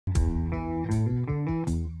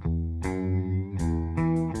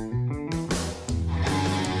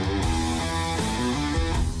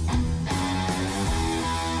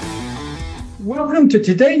Welcome to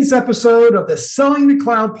today's episode of the Selling the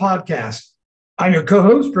Cloud podcast. I'm your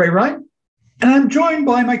co-host, Ray Wright, and I'm joined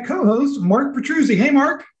by my co-host, Mark Petruzzi. Hey,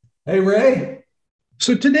 Mark. Hey, Ray.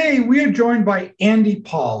 So today we are joined by Andy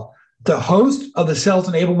Paul, the host of the Sales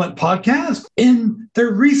Enablement Podcast and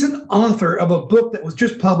the recent author of a book that was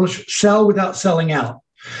just published, Sell Without Selling Out.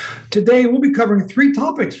 Today we'll be covering three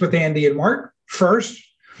topics with Andy and Mark. First,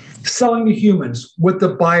 selling to humans, what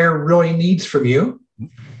the buyer really needs from you.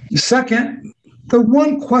 Second, the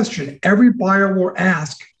one question every buyer will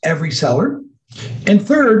ask every seller. And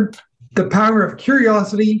third, the power of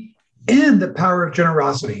curiosity and the power of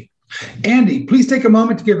generosity. Andy, please take a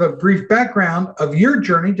moment to give a brief background of your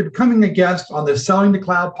journey to becoming a guest on the Selling the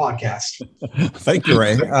Cloud podcast. Thank you,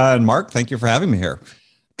 Ray. And Mark, thank you for having me here.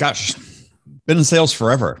 Gosh, been in sales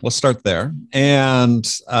forever. Let's start there. And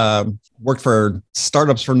worked for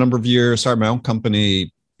startups for a number of years, started my own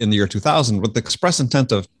company in the year 2000 with the express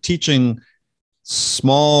intent of teaching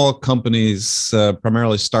small companies,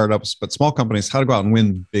 primarily startups, but small companies, how to go out and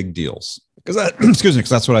win big deals. Because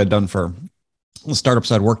that's what I'd done for the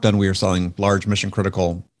startups I'd worked on. We were selling large mission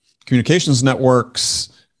critical communications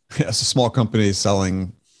networks as a small company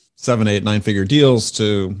selling 7, 8, 9-figure deals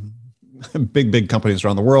to big companies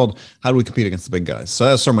around the world. How do we compete against the big guys? So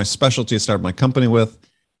that's sort of my specialty I started my company with.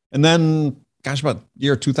 And then, about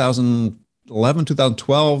year 2011,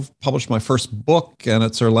 2012, published my first book, and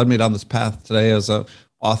it sort of led me down this path today as an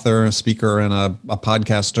author, a speaker, and a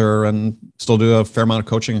podcaster, and still do a fair amount of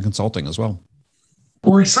coaching and consulting as well.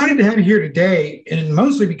 We're excited to have you here today, and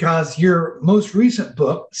mostly because your most recent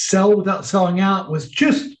book, Sell Without Selling Out, was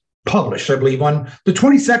just published, I believe, on the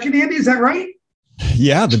 22nd, Andy, is that right?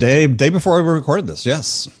 Yeah, the day before we recorded this,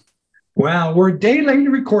 yes. Wow, we're a day late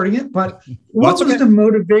in recording it, but what was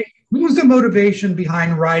the motivation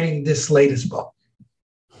behind writing this latest book?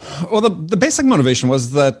 Well, the basic motivation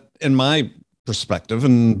was that, in my perspective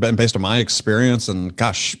and based on my experience and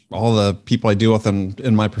all the people I deal with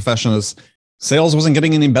in my profession, is sales wasn't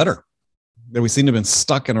getting any better. That we seemed to have been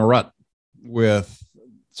stuck in a rut with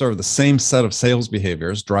sort of the same set of sales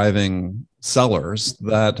behaviors driving sellers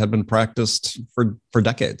that had been practiced for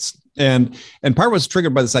decades. And part was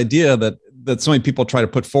triggered by this idea that so many people try to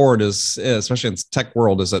put forward is, especially in the tech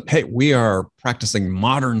world, is that, hey, we are practicing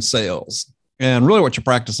modern sales. And really what you're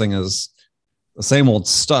practicing is the same old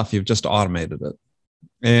stuff. You've just automated it.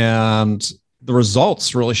 And the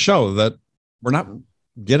results really show that we're not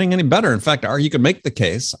getting any better. In fact, you could make the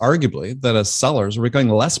case, arguably, that as sellers, we're becoming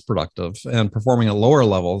less productive and performing at lower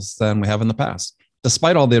levels than we have in the past,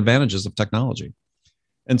 despite all the advantages of technology.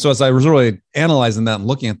 And so as I was really analyzing that and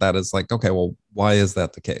looking at that, it's like, okay, well, why is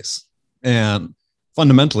that the case? And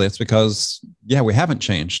fundamentally, it's because, we haven't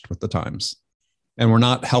changed with the times, and we're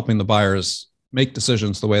not helping the buyers make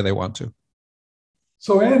decisions the way they want to.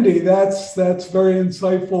 So, Andy, that's very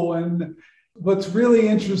insightful. And what's really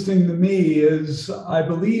interesting to me is I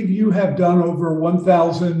believe you have done over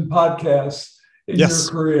 1,000 podcasts in your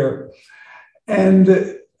career. And,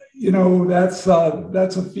 that's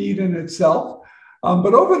a feat in itself.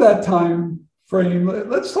 But over that time frame,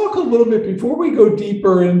 let's talk a little bit before we go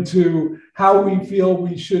deeper into how we feel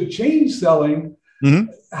we should change selling. Mm-hmm.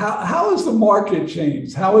 How has the market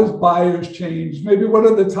changed? How has buyers changed? Maybe what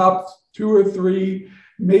are the top 2 or 3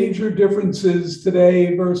 major differences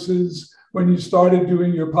today versus when you started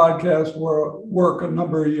doing your podcast work a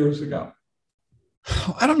number of years ago?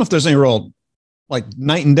 I don't know if there's any real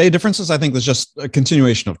night and day differences. I think there's just a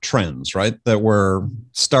continuation of trends, right? That were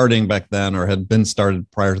starting back then or had been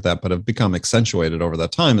started prior to that, but have become accentuated over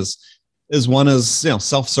that time is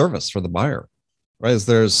self-service for the buyer, right? As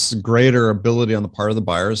there's greater ability on the part of the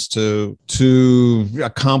buyers to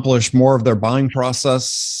accomplish more of their buying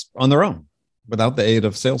process on their own without the aid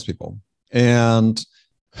of salespeople. And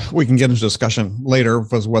we can get into discussion later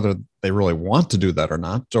as whether they really want to do that or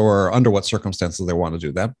not, or under what circumstances they want to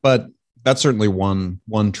do that. But that's certainly one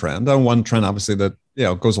trend. And one trend, obviously, that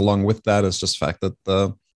goes along with that is just the fact that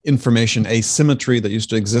the information asymmetry that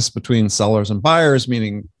used to exist between sellers and buyers,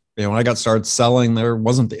 meaning when I got started selling, there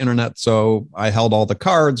wasn't the internet, so I held all the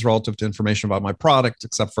cards relative to information about my product,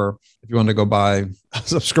 except for if you wanted to go buy a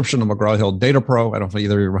subscription to McGraw-Hill Data Pro. I don't know if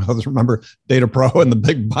either of you remember Data Pro and the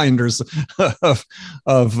big binders of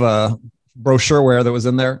brochureware that was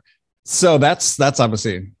in there. So that's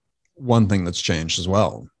obviously one thing that's changed as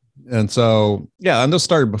well. And so, and those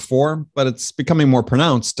started before, but it's becoming more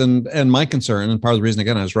pronounced. And my concern, and part of the reason,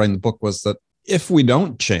 again, I was writing the book, was that if we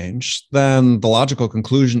don't change, then the logical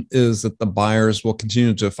conclusion is that the buyers will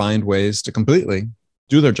continue to find ways to completely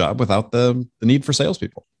do their job without the need for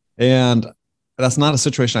salespeople. And that's not a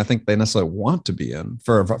situation I think they necessarily want to be in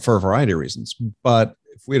for a variety of reasons. But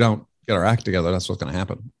if we don't get our act together, that's what's going to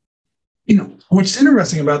happen. What's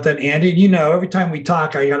interesting about that, Andy, every time we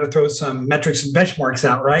talk, I got to throw some metrics and benchmarks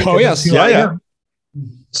out, right? Oh, yes. Yeah.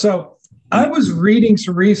 So I was reading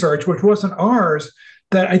some research, which wasn't ours,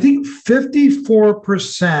 that I think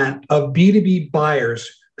 54% of B2B buyers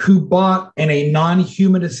who bought in a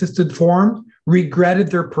non-human assisted form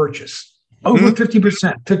regretted their purchase. Over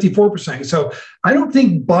 50%, 54%. So I don't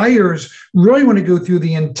think buyers really want to go through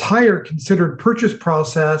the entire considered purchase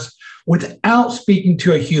process without speaking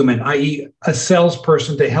to a human, i.e. a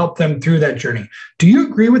salesperson, to help them through that journey. Do you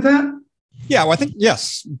agree with that? Yeah, well, I think,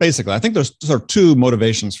 yes, basically. I think there's sort of two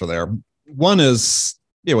motivations for there. One is,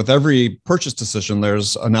 with every purchase decision,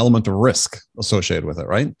 there's an element of risk associated with it,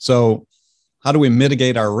 right? So how do we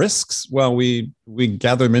mitigate our risks? Well, we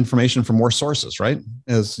gather information from more sources, right?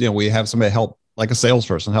 As we have somebody help, like a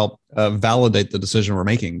salesperson, help validate the decision we're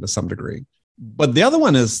making to some degree. But the other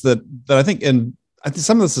one is that I think, and I think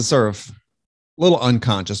some of this is sort of a little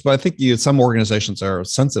unconscious, but I think some organizations are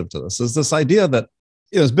sensitive to this, is this idea that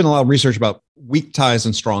there's been a lot of research about weak ties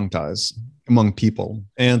and strong ties among people.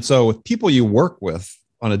 And so with people you work with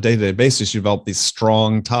on a day-to-day basis, you develop these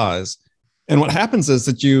strong ties. And what happens is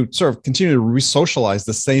that you sort of continue to re-socialize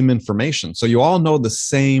the same information. So you all know the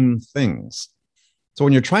same things. So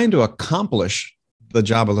when you're trying to accomplish the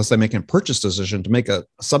job of, let's say, making a purchase decision to make a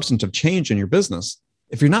substantive change in your business,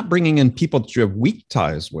 if you're not bringing in people that you have weak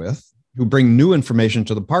ties with, who bring new information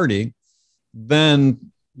to the party,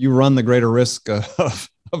 then you run the greater risk of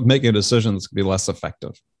making a decision that's going to be less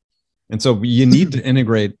effective. And so you need to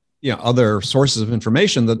integrate other sources of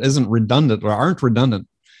information that isn't redundant or aren't redundant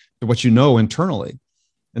to what you know internally.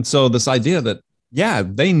 And so this idea that,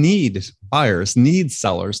 they need buyers, need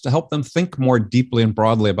sellers to help them think more deeply and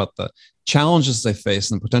broadly about the challenges they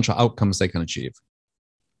face and the potential outcomes they can achieve.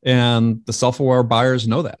 And the self-aware buyers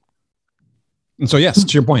know that. And so, yes,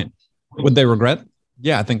 to your point, would they regret?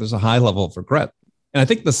 Yeah, I think there's a high level of regret. And I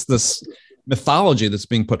think this mythology that's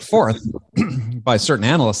being put forth by certain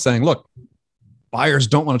analysts saying, look, buyers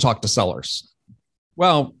don't want to talk to sellers.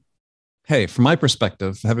 Well, hey, from my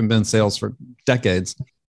perspective, having been in sales for decades,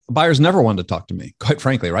 buyers never wanted to talk to me, quite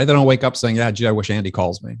frankly, right? They don't wake up saying, I wish Andy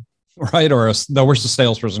calls me, right? Or I wish the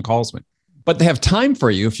salesperson calls me. But they have time for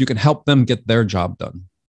you if you can help them get their job done.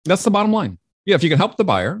 That's the bottom line. Yeah, if you can help the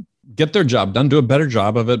buyer get their job done, do a better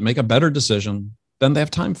job of it, make a better decision, then they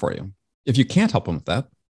have time for you. If you can't help them with that,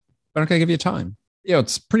 they're not going to give you time.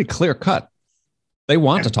 It's pretty clear cut. They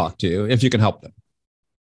want to talk to you if you can help them.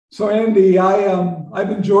 So, Andy,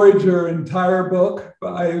 I've enjoyed your entire book,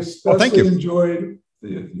 but I especially enjoyed.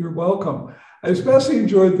 You're welcome. I especially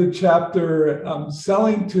enjoyed the chapter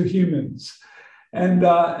 "Selling to Humans," and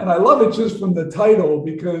I love it just from the title,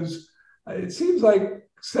 because it seems like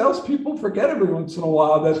salespeople forget every once in a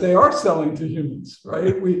while that they are selling to humans,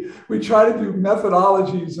 right? We try to do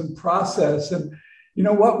methodologies and process, and you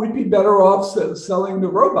know what? We'd be better off selling to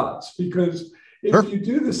robots, because if you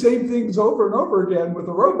do the same things over and over again with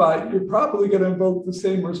a robot, you're probably going to invoke the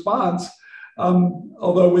same response.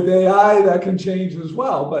 Although with AI, that can change as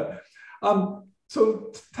well. But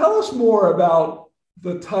so tell us more about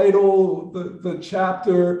the title, the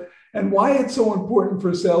chapter, and why it's so important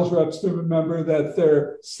for sales reps to remember that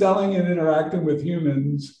they're selling and interacting with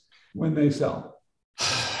humans when they sell.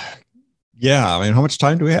 Yeah, I mean, how much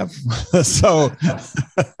time do we have? So,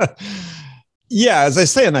 yeah, as I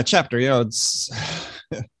say in that chapter, it's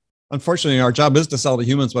unfortunately our job is to sell to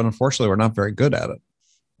humans, but unfortunately we're not very good at it.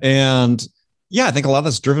 And yeah, I think a lot of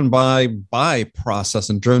that's driven by process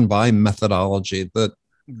and driven by methodology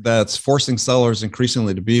that's forcing sellers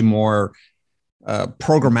increasingly to be more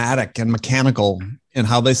programmatic and mechanical in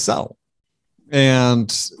how they sell.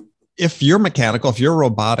 And if you're mechanical, if you're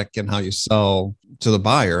robotic in how you sell to the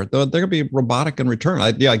buyer, they're going to be robotic in return.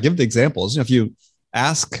 I give the examples. If you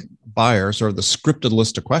ask buyers or the scripted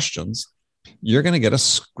list of questions, you're going to get a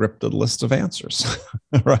scripted list of answers,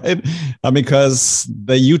 right? Because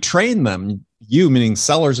you train them, you meaning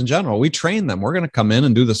sellers in general, we train them. We're going to come in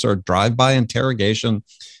and do the sort of drive-by interrogation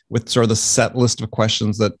with sort of the set list of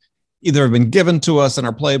questions that either have been given to us in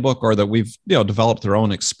our playbook or that we've developed through our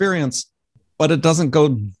own experience, but it doesn't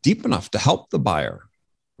go deep enough to help the buyer,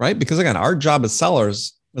 right? Because again, our job as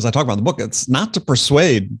sellers, as I talk about in the book, it's not to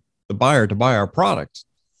persuade the buyer to buy our product.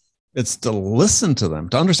 It's to listen to them,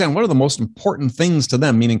 to understand what are the most important things to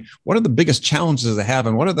them, meaning what are the biggest challenges they have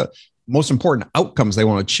and what are the most important outcomes they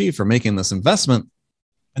want to achieve for making this investment,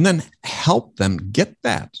 and then help them get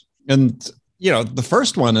that. And, the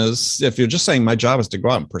first one is if you're just saying my job is to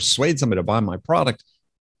go out and persuade somebody to buy my product,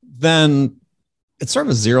 then it's sort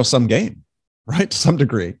of a zero-sum game, right? To some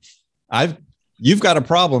degree. I've you've got a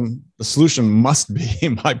problem. The solution must be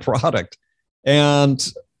my product. And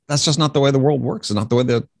that's just not the way the world works and not the way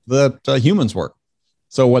that humans work.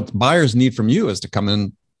 So what buyers need from you is to come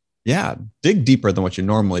in, dig deeper than what you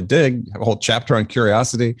normally dig, have a whole chapter on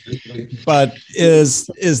curiosity, but is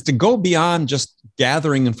to go beyond just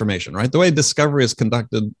gathering information, right? The way discovery is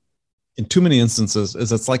conducted in too many instances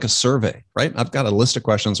is it's like a survey, right? I've got a list of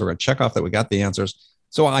questions. We're going to check off that we got the answers.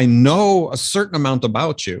 So I know a certain amount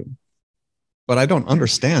about you, but I don't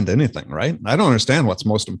understand anything, right? I don't understand what's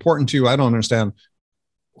most important to you. I don't understand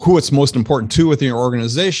who it's most important to within your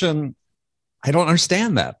organization. I don't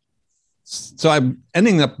understand that. So I'm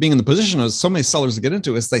ending up being in the position as so many sellers get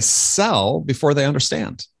into is they sell before they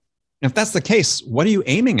understand. And if that's the case, what are you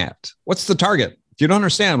aiming at? What's the target? If you don't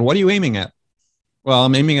understand, what are you aiming at? Well,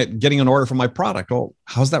 I'm aiming at getting an order for my product. Well,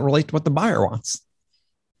 how does that relate to what the buyer wants?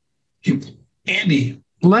 Andy,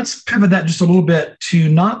 let's pivot that just a little bit to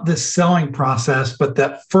not the selling process, but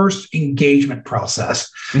that first engagement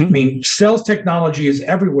process. Mm-hmm. I mean, sales technology is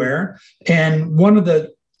everywhere. And one of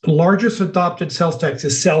the largest adopted sales techs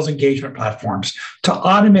is sales engagement platforms to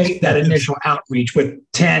automate that initial outreach with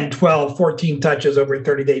 10, 12, 14 touches over a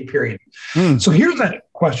 30-day period. So here's a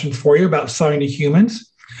question for you about selling to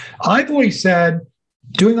humans. I've always said,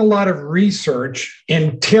 doing a lot of research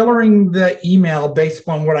and tailoring the email based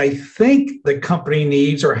on what I think the company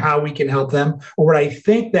needs or how we can help them, or what I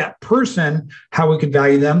think that person, how we can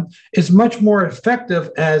value them, is much more effective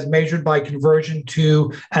as measured by conversion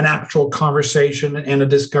to an actual conversation and a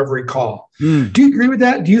discovery call. Do you agree with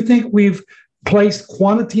that? Do you think we've placed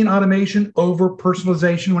quantity and automation over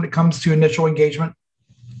personalization when it comes to initial engagement?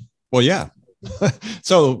 Well, yeah.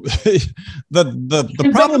 So the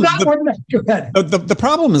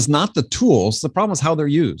problem is not the tools. The problem is how they're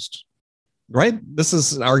used, right? This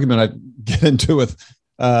is an argument I get into with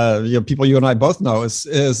people you and I both know.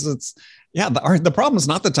 The problem is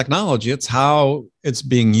not the technology; it's how it's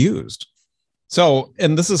being used. So,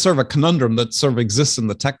 and this is sort of a conundrum that sort of exists in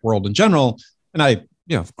the tech world in general. And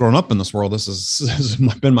I've grown up in this world. This has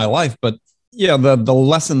been my life, but. Yeah, the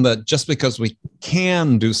lesson that just because we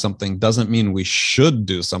can do something doesn't mean we should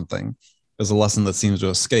do something is a lesson that seems to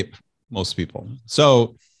escape most people.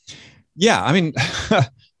 So, yeah, I mean,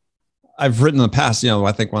 I've written in the past,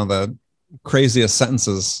 I think one of the craziest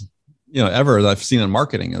sentences, ever that I've seen in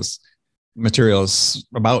marketing is materials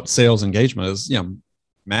about sales engagement is,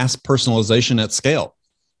 mass personalization at scale.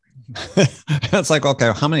 It's like,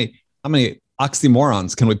 okay, how many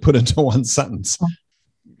oxymorons can we put into one sentence?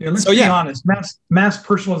 Yeah, let's be honest. Mass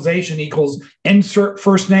personalization equals insert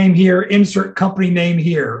first name here, insert company name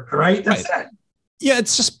here. Right? That's right. Yeah,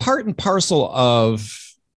 it's just part and parcel of.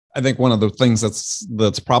 I think one of the things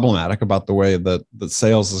that's problematic about the way that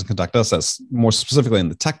sales is conducted, as more specifically in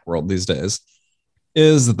the tech world these days,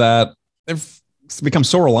 is that they've become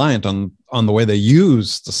so reliant on the way they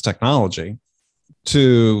use this technology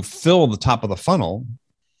to fill the top of the funnel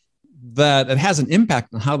that it has an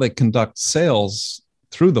impact on how they conduct sales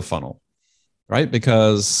through the funnel, right?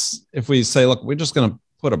 Because if we say, look, we're just going to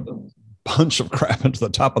put a bunch of crap into the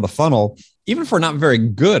top of the funnel, even if we're not very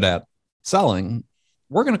good at selling,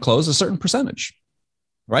 we're going to close a certain percentage,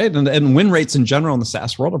 right? And win rates in general in the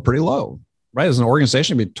SaaS world are pretty low, right? As an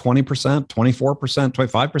organization, it'd be 20%, 24%,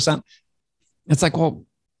 25%. It's like, well,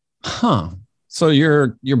 so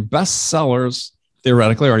your best sellers,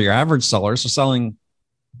 theoretically, or your average sellers are selling,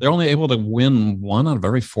 they're only able to win 1 out of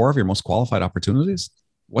every 4 of your most qualified opportunities.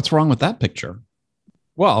 What's wrong with that picture?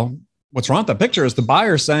 Well, what's wrong with that picture is the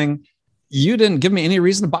buyer saying, you didn't give me any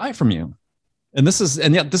reason to buy from you. And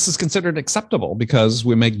yet this is considered acceptable because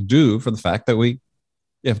we make do for the fact that we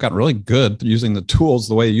have gotten really good using the tools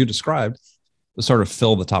the way you described to sort of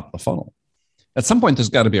fill the top of the funnel. At some point, there's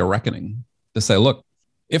got to be a reckoning to say, look,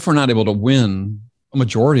 if we're not able to win a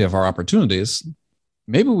majority of our opportunities,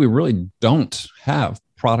 maybe we really don't have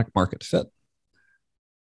product market fit.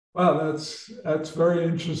 Wow, that's very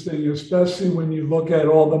interesting, especially when you look at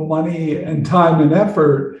all the money and time and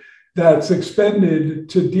effort that's expended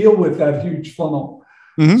to deal with that huge funnel.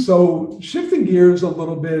 Mm-hmm. So shifting gears a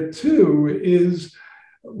little bit too, is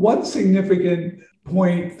one significant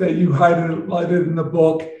point that you highlighted in the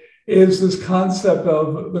book is this concept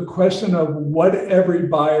of the question of what every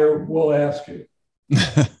buyer will ask you.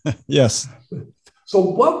 Yes. So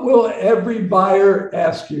what will every buyer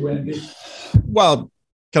ask you, Andy? Well,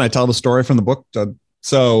 can I tell the story from the book?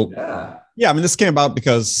 Yeah, I mean, this came about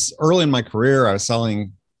because early in my career, I was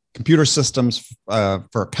selling computer systems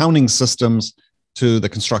for accounting systems to the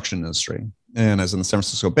construction industry. And I was in the San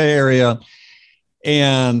Francisco Bay Area.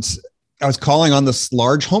 And I was calling on this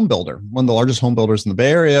large home builder, one of the largest home builders in the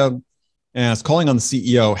Bay Area. And I was calling on the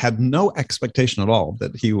CEO, had no expectation at all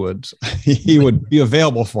that he would be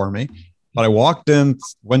available for me. But I walked in,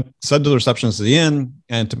 said to the receptionist at the inn,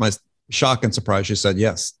 and to my shock and surprise, she said,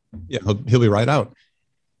 yes, yeah, he'll be right out.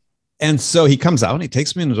 And so he comes out and he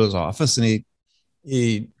takes me into his office, and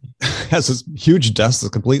he has this huge desk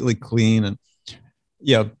that's completely clean. And,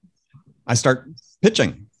 I start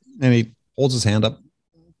pitching, and he holds his hand up,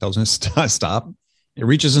 tells me to stop. He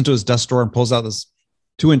reaches into his desk drawer and pulls out this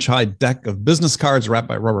 2-inch high deck of business cards wrapped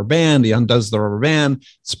by rubber band. He undoes the rubber band,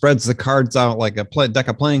 spreads the cards out like a deck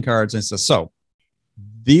of playing cards, and he says, so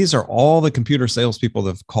these are all the computer salespeople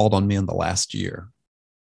that have called on me in the last year,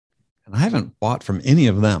 and I haven't bought from any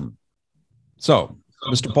of them. So,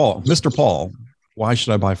 Mr. Paul, why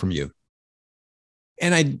should I buy from you?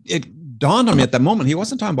 And it dawned on me at that moment, he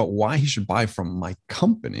wasn't talking about why he should buy from my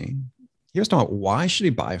company. He was talking about why should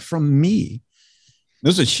he buy from me?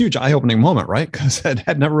 This was a huge eye-opening moment, right? Because it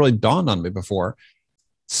had never really dawned on me before.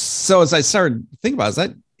 So as I started thinking about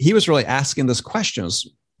it, he was really asking this question: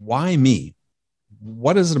 why me?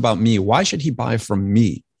 What is it about me? Why should he buy from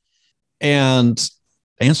me? And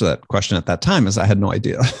the answer to that question at that time is I had no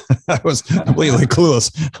idea. I was completely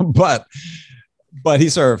clueless. But he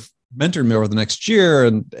sort of mentored me over the next year,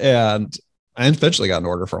 and I eventually got an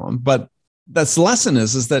order from him. But that's the lesson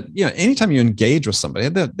is that, anytime you engage with somebody,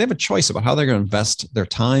 they have a choice about how they're going to invest their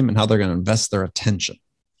time and how they're going to invest their attention.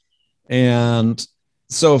 And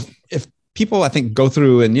so if people, I think, go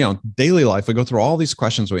through in, daily life, we go through all these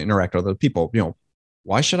questions, we interact with other people,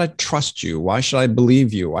 why should I trust you? Why should I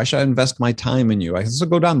believe you? Why should I invest my time in you? I just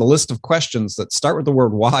go down the list of questions that start with the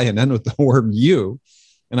word why and end with the word you.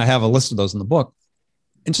 And I have a list of those in the book.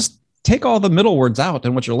 And just take all the middle words out,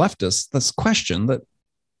 and what you're left is this question that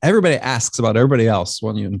everybody asks about everybody else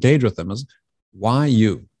when you engage with them is, why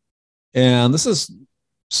you? And this is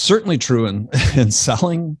certainly true in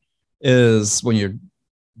selling, is when you're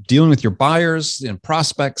dealing with your buyers and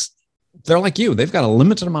prospects, they're like you. They've got a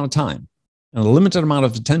limited amount of time and a limited amount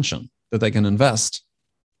of attention that they can invest.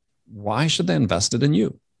 Why should they invest it in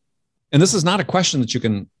you? And this is not a question that you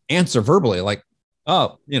can answer verbally, like,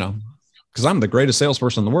 oh, because I'm the greatest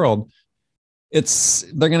salesperson in the world.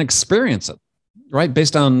 They're going to experience it, right?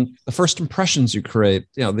 Based on the first impressions you create,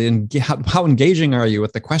 how engaging are you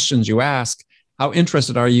with the questions you ask? How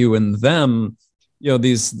interested are you in them?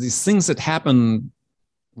 These things that happen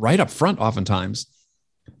right up front. Oftentimes,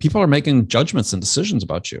 people are making judgments and decisions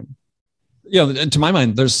about you. And to my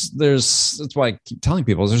mind, that's why I keep telling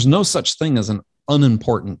people there's no such thing as an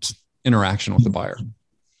unimportant interaction with the buyer,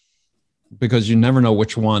 because you never know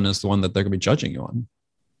which one is the one that they're going to be judging you on.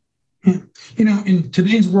 In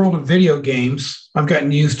today's world of video games, I've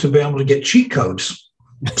gotten used to being able to get cheat codes.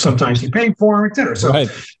 Sometimes you pay for them, et cetera. So, right.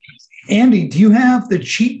 Andy, do you have the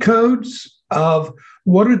cheat codes of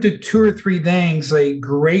what are the 2 or 3 things a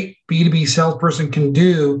great B2B salesperson can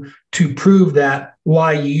do to prove that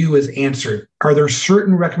why you is answered? Are there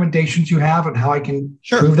certain recommendations you have on how I can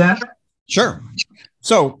prove that? Sure.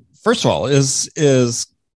 So first of all is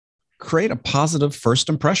create a positive first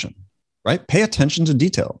impression, right? Pay attention to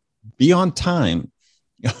detail. Be on time.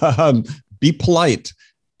 Be polite.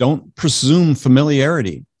 Don't presume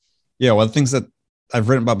familiarity. One of the things that I've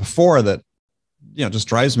written about before that just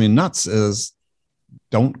drives me nuts is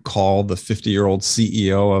don't call the 50-year-old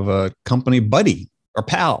CEO of a company buddy or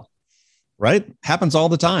pal, right? Happens all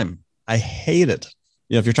the time. I hate it.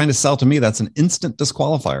 If you're trying to sell to me, that's an instant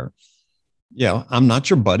disqualifier. I'm not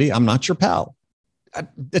your buddy. I'm not your pal.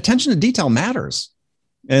 Attention to detail matters.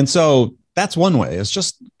 And so that's one way, is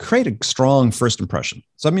just create a strong first impression.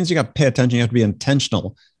 So that means you got to pay attention. You have to be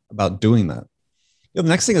intentional about doing that. The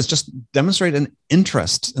next thing is just demonstrate an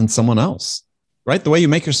interest in someone else, right? The way you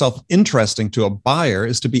make yourself interesting to a buyer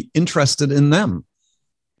is to be interested in them.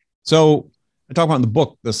 So I talk about in the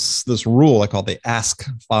book, this rule I call the Ask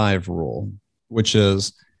 5 rule, which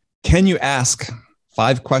is, can you ask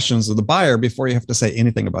 5 questions of the buyer before you have to say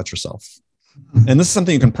anything about yourself? And this is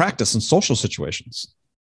something you can practice in social situations,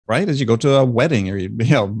 right? As you go to a wedding or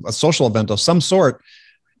a social event of some sort,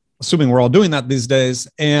 assuming we're all doing that these days.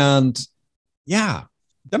 And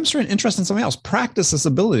demonstrate an interest in somebody else. Practice this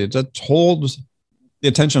ability to hold the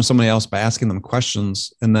attention of somebody else by asking them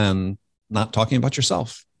questions and then not talking about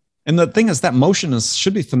yourself. And the thing is, that motion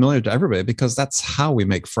should be familiar to everybody, because that's how we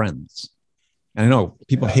make friends. And I know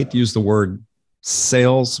people hate to use the word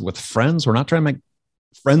sales with friends. We're not trying to make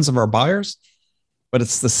friends of our buyers, but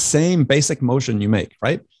it's the same basic motion you make,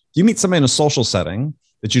 right? You meet somebody in a social setting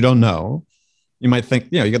that you don't know, you might think,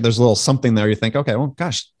 there's a little something there. You think, okay, well,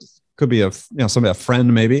 gosh, could be a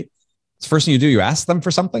friend maybe. It's the first thing you do, you ask them for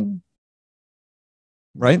something,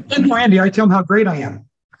 right? And Andy, I tell them how great I am.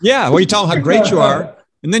 Yeah. Well, you tell them how great you are.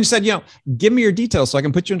 And then you said, give me your details so I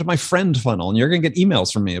can put you into my friend funnel and you're going to get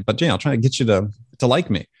emails from me. But, I'll try to get you to like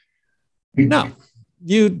me. No,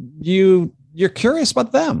 you're curious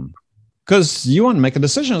about them because you want to make a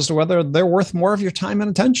decision as to whether they're worth more of your time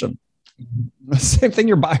and attention. The same thing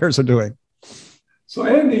your buyers are doing. So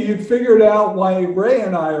Andy, you figured out why Ray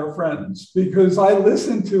and I are friends because I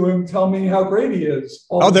listen to him tell me how great he is.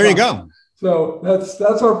 There you go. So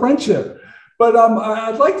that's our friendship. But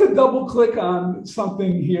I'd like to double click on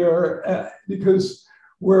something here because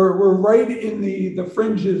we're right in the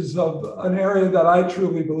fringes of an area that I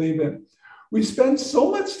truly believe in. We spend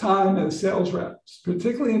so much time as sales reps,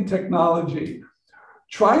 particularly in technology,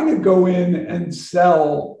 trying to go in and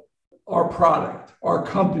sell our product, our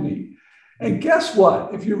company. And guess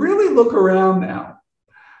what? If you really look around now,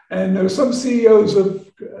 and there's some CEOs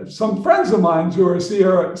of some friends of mine who are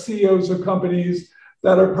CEOs of companies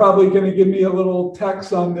that are probably going to give me a little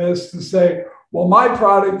text on this to say, well, my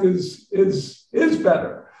product is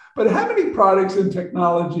better. But how many products in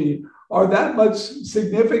technology are that much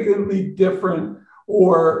significantly different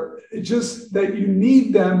or just that you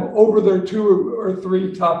need them over their 2 or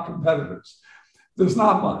 3 top competitors? There's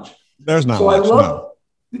not much. There's not so much.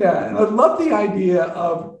 Yeah, and I love the idea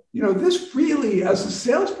of, this really, as a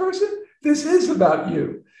salesperson, this is about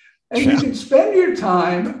you. And you can spend your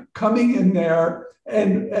time coming in there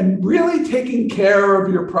and really taking care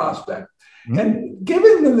of your prospect and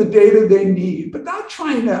giving them the data they need, but not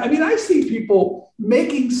trying to, I see people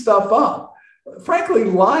making stuff up, frankly,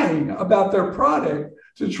 lying about their product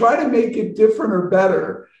to try to make it different or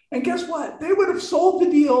better. And guess what? They would have sold the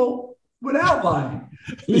deal without lying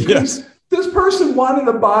because this person wanted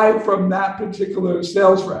to buy from that particular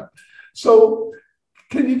sales rep. So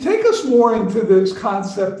can you take us more into this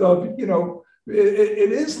concept of,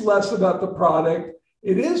 it is less about the product.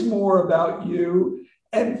 It is more about you.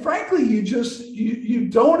 And frankly, you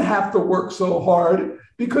don't have to work so hard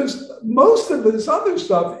because most of this other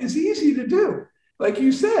stuff is easy to do. Like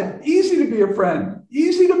you said, easy to be a friend,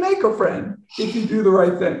 easy to make a friend if you do the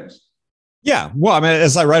right things. Yeah. Well,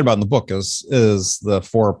 as I write about in the book is the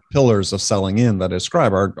 4 pillars of selling in that I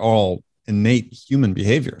describe are all innate human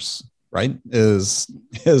behaviors, right? Is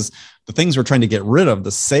the things we're trying to get rid of, the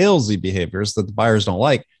salesy behaviors that the buyers don't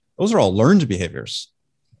like. Those are all learned behaviors,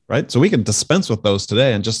 right? So we can dispense with those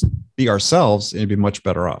today and just be ourselves and be much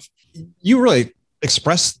better off. You really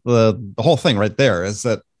expressed the whole thing right there is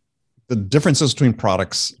that the differences between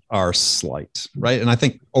products are slight, right? And I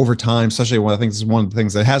think over time, especially one of the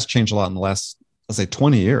things that has changed a lot in the last, let's say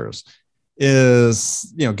 20 years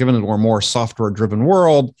is, given a more software driven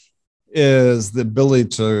world, is the ability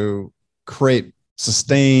to create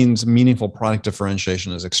sustained, meaningful product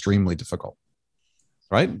differentiation is extremely difficult,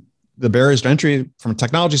 right? The barriers to entry from a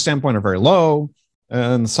technology standpoint are very low.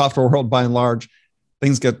 And the software world, by and large,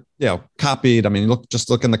 things get copied.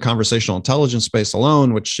 Look in the conversational intelligence space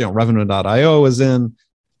alone, which Revenue.io is in.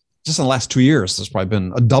 Just in the last 2 years, there's probably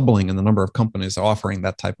been a doubling in the number of companies offering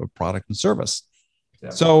that type of product and service. Yeah.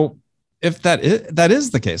 So if that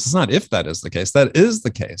is the case, it's not if that is the case, that is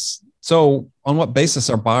the case. So on what basis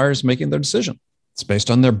are buyers making their decision? It's based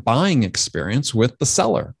on their buying experience with the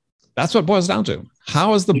seller. That's what it boils down to.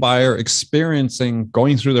 How is the buyer experiencing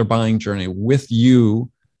going through their buying journey with you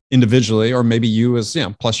individually, or maybe you as,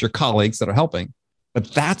 plus your colleagues that are helping, but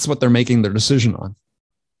that's what they're making their decision on.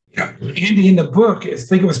 Yeah. Andy, in the book, I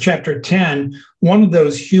think it was chapter 10, one of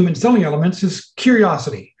those human selling elements is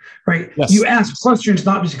curiosity, right? Yes. You ask questions,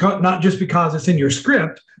 not just because it's in your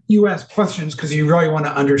script. You ask questions because you really want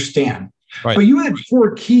to understand. Right. But you had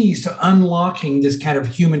 4 keys to unlocking this kind of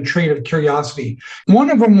human trait of curiosity. One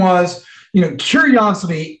of them was,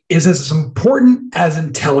 curiosity is as important as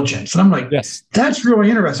intelligence. And I'm like, yes, that's really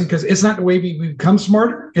interesting because it's not the way we become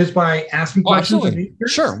smarter is by asking questions.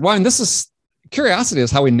 Sure. Well, and curiosity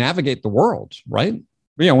is how we navigate the world, right?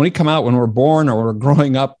 When we come out, when we're born or we're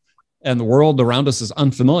growing up and the world around us is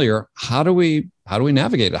unfamiliar, how do we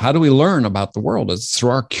navigate it? How do we learn about the world? It's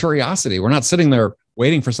through our curiosity. We're not sitting there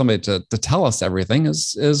waiting for somebody to tell us everything.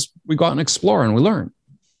 As we go out and explore and we learn.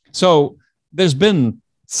 So there's been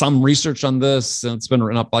some research on this, and it's been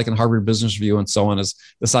written up like in Harvard Business Review and so on, is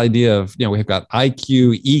this idea of, we've got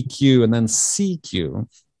IQ, EQ, and then CQ.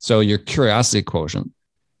 So your curiosity quotient.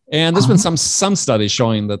 And there's been some studies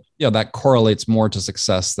showing that, that correlates more to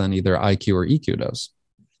success than either IQ or EQ does.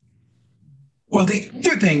 Well, the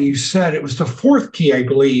other thing you said, it was the 4th key, I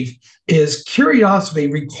believe, is curiosity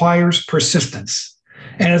requires persistence.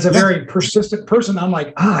 And as a very persistent person, I'm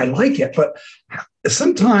like, I like it. But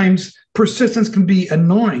sometimes persistence can be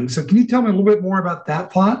annoying. So can you tell me a little bit more about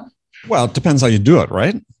that plot? Well, it depends how you do it,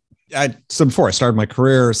 right? So before I started my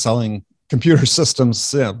career selling computer systems,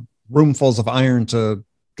 roomfuls of iron to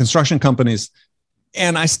construction companies.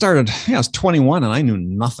 And I started, I was 21 and I knew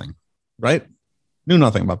nothing, right? Knew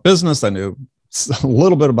nothing about business. I knew a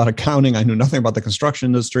little bit about accounting. I knew nothing about the construction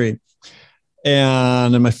industry.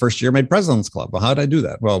 And in my first year, I made President's Club. Well, how did I do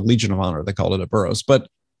that? Well, Legion of Honor, they called it at Burroughs. But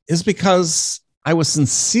it's because I was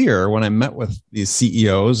sincere when I met with these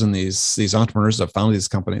CEOs and these entrepreneurs that founded these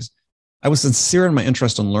companies. I was sincere in my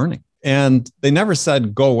interest in learning. And they never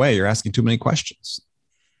said, go away, you're asking too many questions.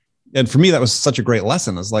 And for me, that was such a great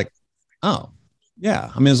lesson. It's like, oh,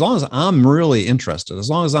 yeah. I mean, as long as I'm really interested, as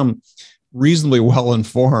long as I'm reasonably well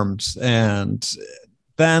informed, and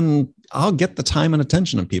then I'll get the time and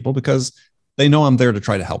attention of people because they know I'm there to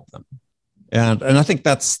try to help them. And I think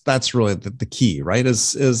that's really the key, right?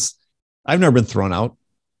 Is I've never been thrown out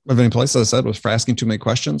of any place, as I said, was for asking too many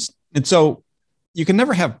questions. And so you can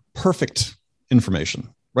never have perfect information,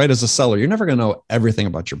 right? As a seller, you're never going to know everything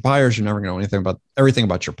about your buyers. You're never going to know everything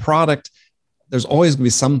about your product. There's always going to be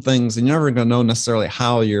some things, and you're never going to know necessarily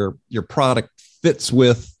how your product fits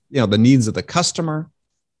with, the needs of the customer.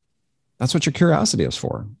 That's what your curiosity is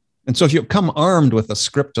for. And so if you come armed with a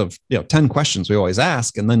script of 10 questions we always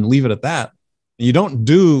ask, and then leave it at that, and you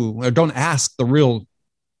don't ask the real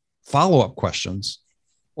follow-up questions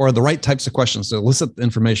or the right types of questions to elicit the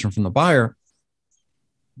information from the buyer,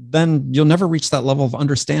 then you'll never reach that level of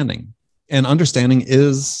understanding. And understanding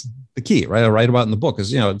is the key, right? I write about in the book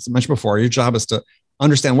is, it's mentioned before, your job is to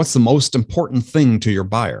understand what's the most important thing to your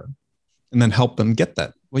buyer and then help them get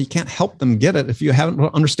that. Well, you can't help them get it if you haven't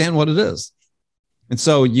understand what it is. And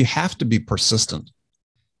so you have to be persistent.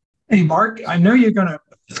 Hey, Mark, I know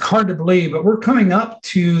it's hard to believe, but we're coming up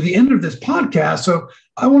to the end of this podcast. So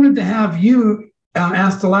I wanted to have you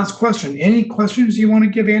ask the last question. Any questions you want to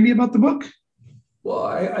give Andy about the book? Well,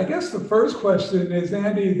 I guess the first question is,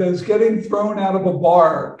 Andy, does getting thrown out of a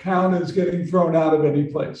bar count as getting thrown out of any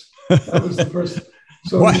place? That was the first.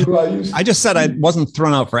 So I just said I wasn't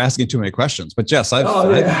thrown out for asking too many questions, but yes, I've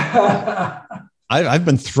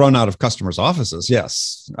been thrown out of customers' offices.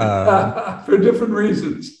 Yes. For different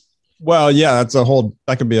reasons. Well, yeah,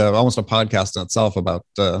 that could be almost a podcast in itself about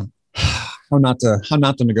how not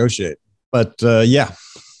to negotiate. But yeah.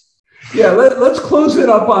 Yeah, let's close it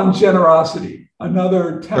up on generosity,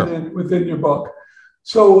 another tenet within your book.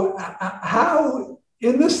 So how,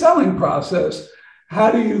 in the selling process, how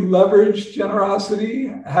do you leverage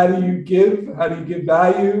generosity? How do you give? How do you give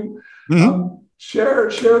value? Mm-hmm. Share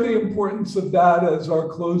the importance of that as our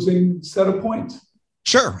closing set of points.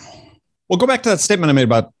 Sure. We'll go back to that statement I made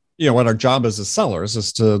about what our job is as sellers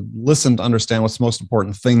is to listen to understand what's the most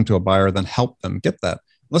important thing to a buyer, then help them get that.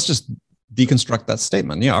 Let's just deconstruct that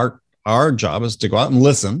statement. Our job is to go out and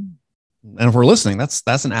listen. And if we're listening,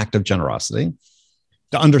 that's an act of generosity.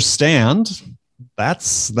 To understand,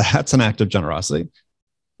 that's an act of generosity.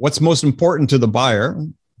 What's most important to the buyer,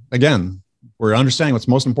 again, we're understanding what's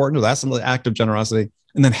most important to that's an act of generosity.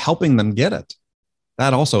 And then helping them get it,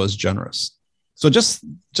 that also is generous. So just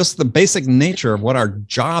the basic nature of what our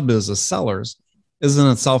job is as sellers is in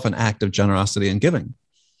itself an act of generosity and giving.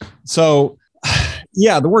 So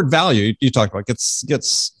yeah, the word value you talked about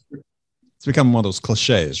it's become one of those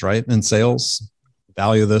cliches, right? In sales,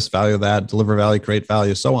 value this, value that, deliver value, create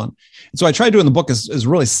value, so on. And so I try to do in the book is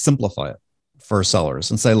really simplify it for sellers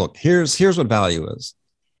and say, look, here's what value is.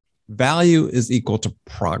 Value is equal to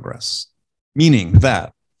progress, meaning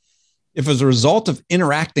that if as a result of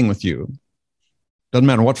interacting with you, doesn't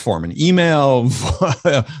matter what form, an email,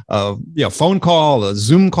 phone call, a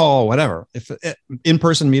Zoom call, whatever, if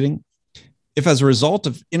in-person meeting, if as a result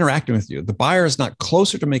of interacting with you, the buyer is not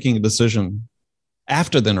closer to making a decision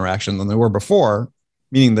after the interaction than they were before,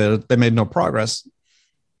 meaning that they made no progress,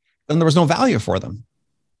 then there was no value for them.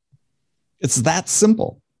 It's that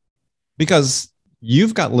simple because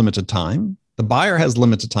you've got limited time. The buyer has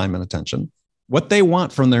limited time and attention. What they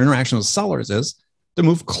want from their interaction with sellers is to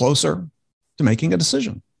move closer to making a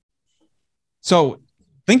decision. So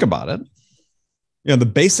think about it. The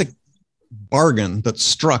basic bargain that's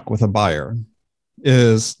struck with a buyer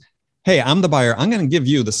is, hey, I'm the buyer. I'm going to give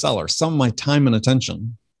you, the seller, some of my time and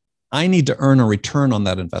attention. I need to earn a return on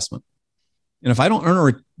that investment. And if I don't earn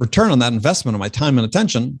a return on that investment of my time and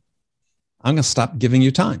attention, I'm going to stop giving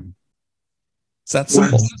you time. It's that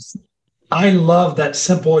simple. I love that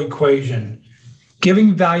simple equation.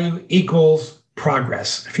 Giving value equals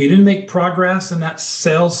progress. If you didn't make progress in that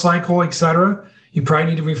sales cycle, et cetera, you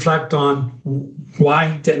probably need to reflect on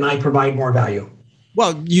why didn't I provide more value?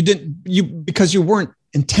 Well, because you weren't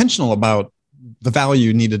intentional about the value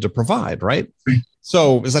you needed to provide, right?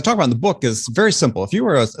 So as I talk about in the book, is very simple. If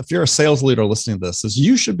you're a sales leader listening to this, is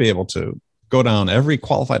you should be able to go down every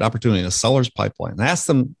qualified opportunity in a seller's pipeline and ask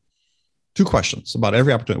them 2 questions about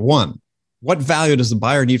every opportunity. 1, what value does the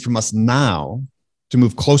buyer need from us now to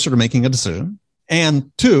move closer to making a decision?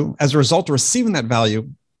 And 2, as a result of receiving that value,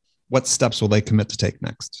 what steps will they commit to take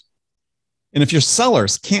next? And if your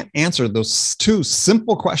sellers can't answer those 2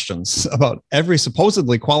 simple questions about every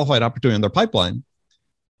supposedly qualified opportunity in their pipeline,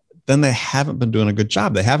 then they haven't been doing a good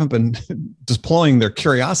job. They haven't been deploying their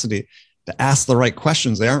curiosity to ask the right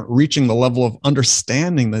questions. They aren't reaching the level of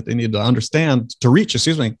understanding that they need to reach,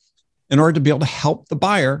 in order to be able to help the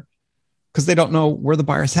buyer, because they don't know where the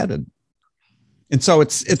buyer's headed. And so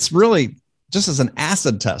it's really just as an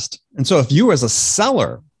acid test. And so if you as a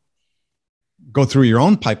seller go through your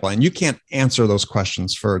own pipeline, you can't answer those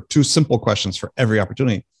questions for 2 simple questions for every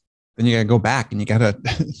opportunity. Then you got to go back and you got to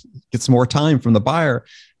get some more time from the buyer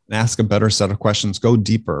and ask a better set of questions, go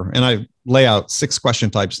deeper. And I lay out 6 question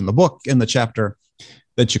types in the book, in the chapter,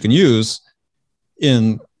 that you can use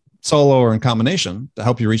in solo or in combination to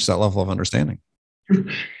help you reach that level of understanding.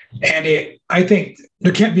 And I think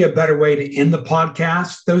there can't be a better way to end the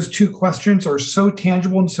podcast. Those 2 questions are so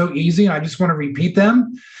tangible and so easy. And I just want to repeat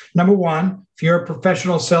them. Number 1, if you're a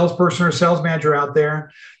professional salesperson or sales manager out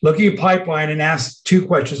there, look at your pipeline and ask 2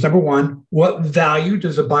 questions. Number 1, what value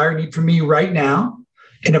does a buyer need from me right now?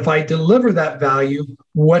 And if I deliver that value,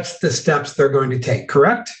 what's the steps they're going to take?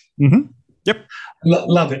 Correct? Mm-hmm. Yep.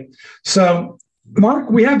 Love it. So, Mark,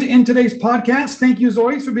 we have to end today's podcast. Thank you, as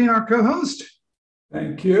always, for being our co-host.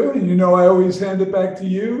 Thank you. And I always hand it back to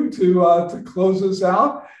you to close us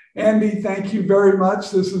out. Andy, thank you very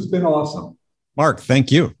much. This has been awesome. Mark,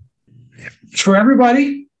 thank you. For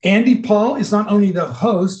everybody, Andy Paul is not only the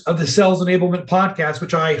host of the Sales Enablement Podcast,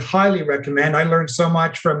 which I highly recommend. I learned so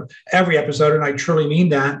much from every episode, and I truly mean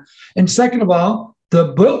that. And second of all, the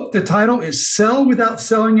book, the title is Sell Without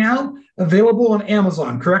Selling Out, available on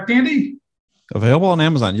Amazon. Correct, Andy? Available on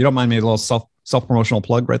Amazon. You don't mind me a little self-promotional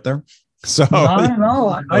plug right there? So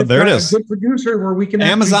no, there it is. A good producer where we can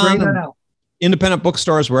Amazon, grade that out. Independent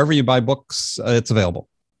bookstores, wherever you buy books, it's available.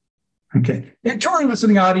 Okay. And to our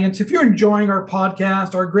listening audience, if you're enjoying our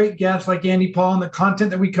podcast, our great guests like Andy Paul and the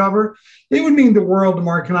content that we cover, it would mean the world to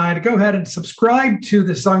Mark and I to go ahead and subscribe to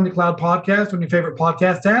the Selling the Cloud podcast on your favorite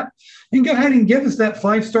podcast app, and go ahead and give us that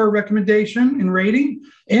 5-star recommendation and rating,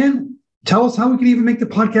 and tell us how we can even make the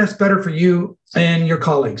podcast better for you and your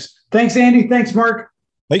colleagues. Thanks, Andy. Thanks, Mark.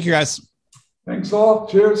 Thank you, guys. Thanks all.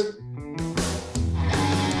 Cheers.